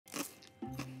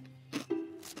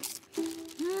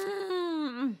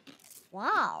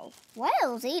Wow,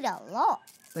 whales eat a lot.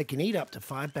 They can eat up to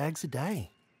 5 bags a day.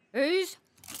 These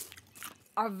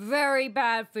are very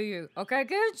bad for you, okay,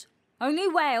 kids? Only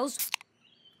whales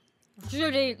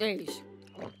should eat these.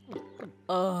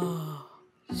 Oh,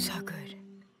 so good.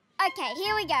 Okay,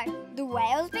 here we go. The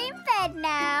whale's been fed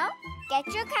now. Get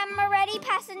your camera ready,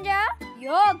 passenger.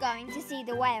 You're going to see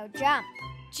the whale jump.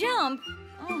 Jump?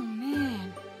 Oh,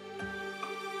 man.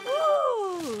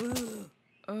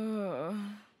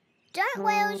 Don't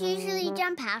whales usually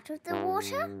jump out of the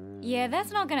water? Yeah,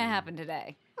 that's not going to happen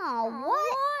today. Oh,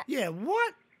 what? Yeah,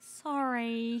 what?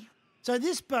 Sorry. So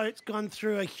this boat's gone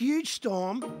through a huge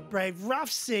storm, braved rough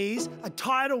seas, a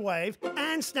tidal wave,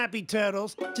 and snappy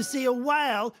turtles to see a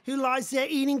whale who lies there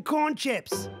eating corn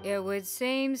chips. It would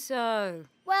seem so.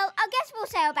 Well, I guess we'll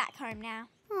sail back home now.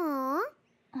 Aww.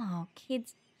 Oh,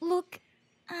 kids, look,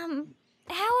 how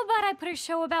about I put a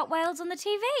show about whales on the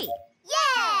TV?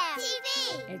 Yeah!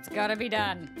 TV! It's gotta be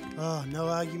done. Oh, no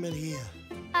argument here.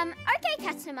 Okay,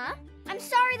 customer. I'm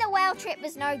sorry the whale trip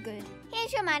was no good.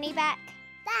 Here's your money back.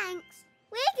 Thanks.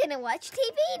 We're gonna watch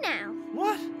TV now.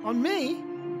 What? On me?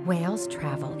 Whales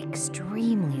travel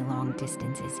extremely long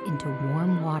distances into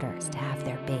warm waters to have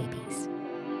their babies.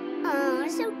 Oh,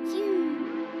 so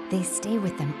cute. They stay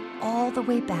with them all the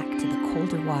way back to the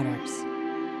colder waters.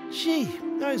 Gee,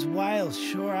 those whales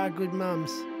sure are good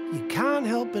mums. You can't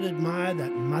help but admire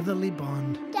that motherly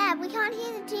bond. Dad, we can't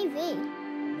hear the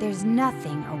TV. There's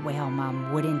nothing a whale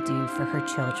mom wouldn't do for her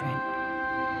children.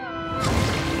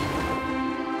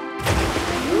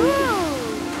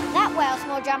 Ooh, that whale's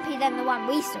more jumpy than the one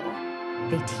we saw.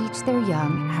 They teach their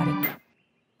young how to...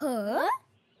 Huh?